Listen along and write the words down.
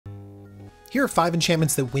Here are 5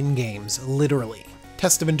 enchantments that win games, literally.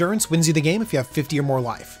 Test of Endurance wins you the game if you have 50 or more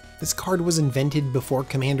life. This card was invented before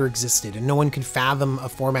Commander existed, and no one could fathom a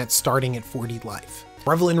format starting at 40 life.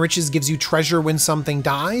 Revel in Riches gives you treasure when something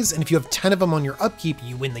dies, and if you have 10 of them on your upkeep,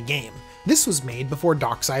 you win the game. This was made before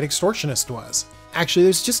Dockside Extortionist was. Actually,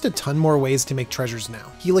 there's just a ton more ways to make treasures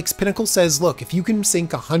now. Helix Pinnacle says, look, if you can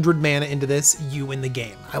sink 100 mana into this, you win the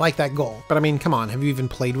game. I like that goal. But I mean, come on, have you even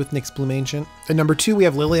played with Nyx Bloom Ancient? At number 2, we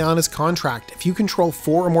have Liliana's Contract. If you control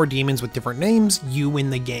 4 or more demons with different names, you win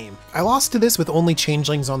the game. I lost to this with only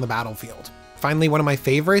changelings on the battlefield. Finally, one of my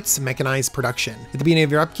favorites, Mechanized Production. At the beginning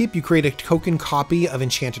of your upkeep, you create a token copy of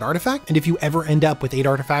Enchanted Artifact, and if you ever end up with 8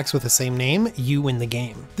 artifacts with the same name, you win the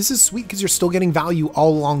game. This is sweet because you're still getting value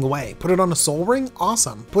all along the way. Put it on a Soul Ring,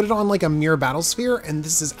 awesome. Put it on like a Mirror Battle Sphere, and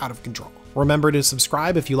this is out of control. Remember to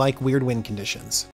subscribe if you like weird win conditions.